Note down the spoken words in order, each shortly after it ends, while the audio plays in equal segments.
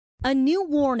A new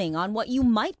warning on what you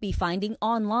might be finding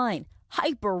online.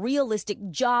 Hyper-realistic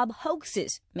job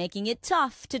hoaxes, making it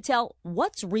tough to tell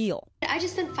what's real. I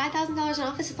just spent $5,000 on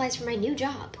office supplies for my new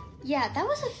job. Yeah, that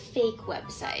was a fake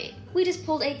website. We just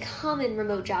pulled a common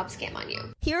remote job scam on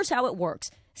you. Here's how it works.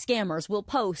 Scammers will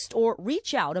post or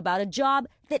reach out about a job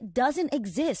that doesn't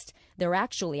exist. They're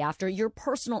actually after your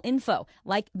personal info,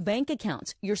 like bank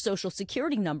accounts, your social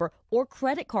security number, or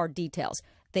credit card details.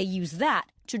 They use that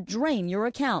to drain your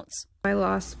accounts. I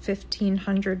lost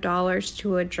 $1,500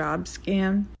 to a job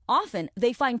scam. Often,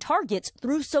 they find targets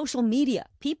through social media,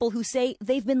 people who say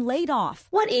they've been laid off.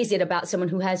 What is it about someone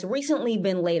who has recently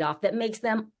been laid off that makes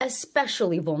them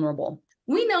especially vulnerable?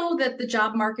 We know that the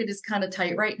job market is kind of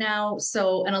tight right now.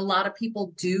 And a lot of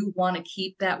people do want to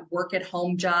keep that work at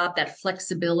home job, that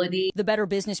flexibility. The Better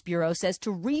Business Bureau says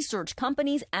to research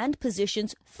companies and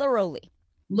positions thoroughly.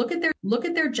 Look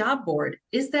at their job board.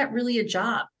 Is that really a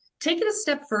job? Take it a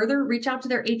step further, reach out to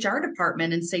their HR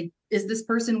department and say, is this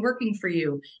person working for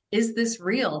you? Is this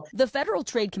real? The Federal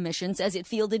Trade Commission says it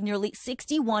fielded nearly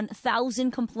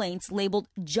 61,000 complaints labeled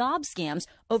job scams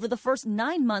over the first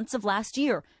 9 months of last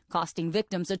year, costing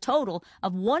victims a total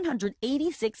of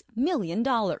 $186 million.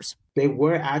 They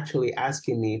were actually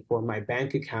asking me for my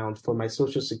bank account, for my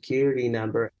social security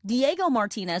number. Diego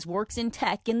Martinez works in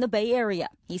tech in the Bay Area.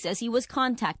 He says he was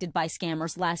contacted by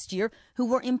scammers last year who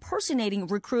were impersonating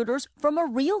recruiters from a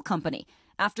real company.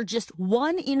 After just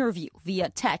one interview via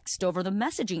text over the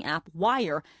messaging app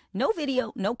Wire, no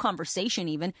video, no conversation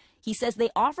even, he says they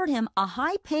offered him a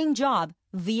high-paying job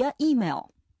via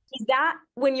email. Is that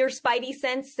when your spidey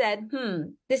sense said,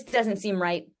 this doesn't seem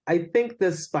right? I think the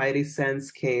spidey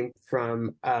sense came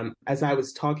from as I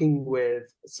was talking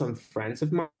with some friends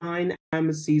of mine. I'm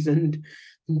a seasoned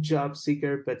job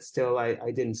seeker, but still I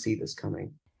didn't see this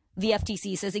coming. The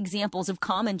FTC says examples of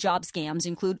common job scams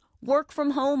include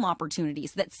work-from-home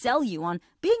opportunities that sell you on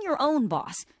being your own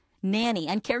boss, nanny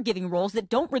and caregiving roles that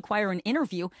don't require an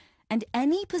interview, and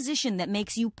any position that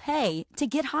makes you pay to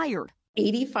get hired.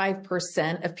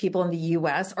 85% of people in the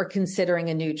U.S. are considering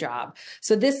a new job.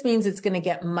 So this means it's going to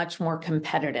get much more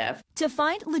competitive. To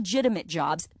find legitimate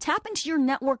jobs, tap into your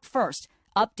network first,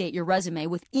 update your resume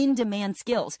with in-demand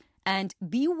skills, and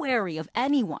be wary of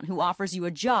anyone who offers you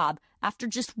a job after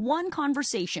just one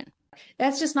conversation.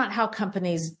 That's just not how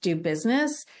companies do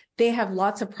business. They have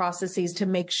lots of processes to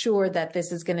make sure that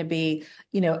this is going to be,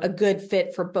 a good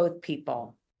fit for both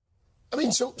people. I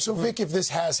mean, so Vic, if this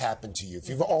has happened to you, if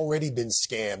you've already been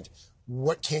scammed,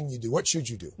 what can you do? What should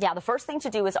you do? Yeah, the first thing to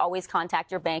do is always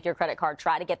contact your bank, your credit card,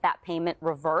 try to get that payment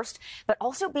reversed, but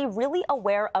also be really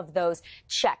aware of those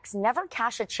checks. Never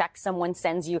cash a check someone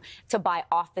sends you to buy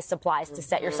office supplies to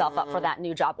set yourself up for that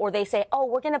new job. Or they say, oh,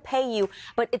 we're going to pay you,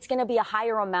 but it's going to be a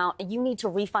higher amount and you need to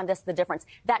refund us the difference.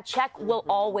 That check will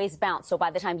always bounce. So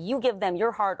by the time you give them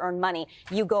your hard-earned money,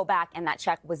 you go back and that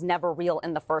check was never real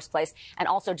in the first place. And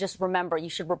also just remember, you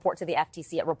should report to the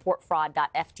FTC at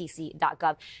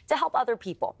reportfraud.ftc.gov to help other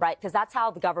people, right? Because that's how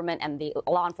the government and the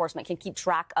law enforcement can keep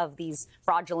track of these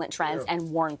fraudulent trends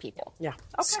and warn people. Yeah.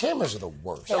 Okay. Scammers are the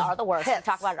worst. They are the worst. We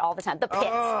talk about it all the time. The pits.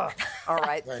 All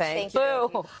right. Thank you.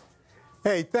 Boo.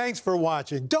 Hey, thanks for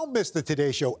watching. Don't miss the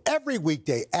Today Show every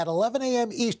weekday at 11 a.m.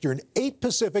 Eastern, 8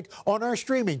 Pacific on our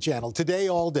streaming channel, Today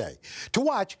All Day. To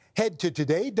watch, head to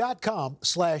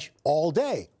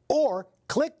today.com/allday or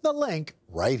click the link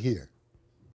right here.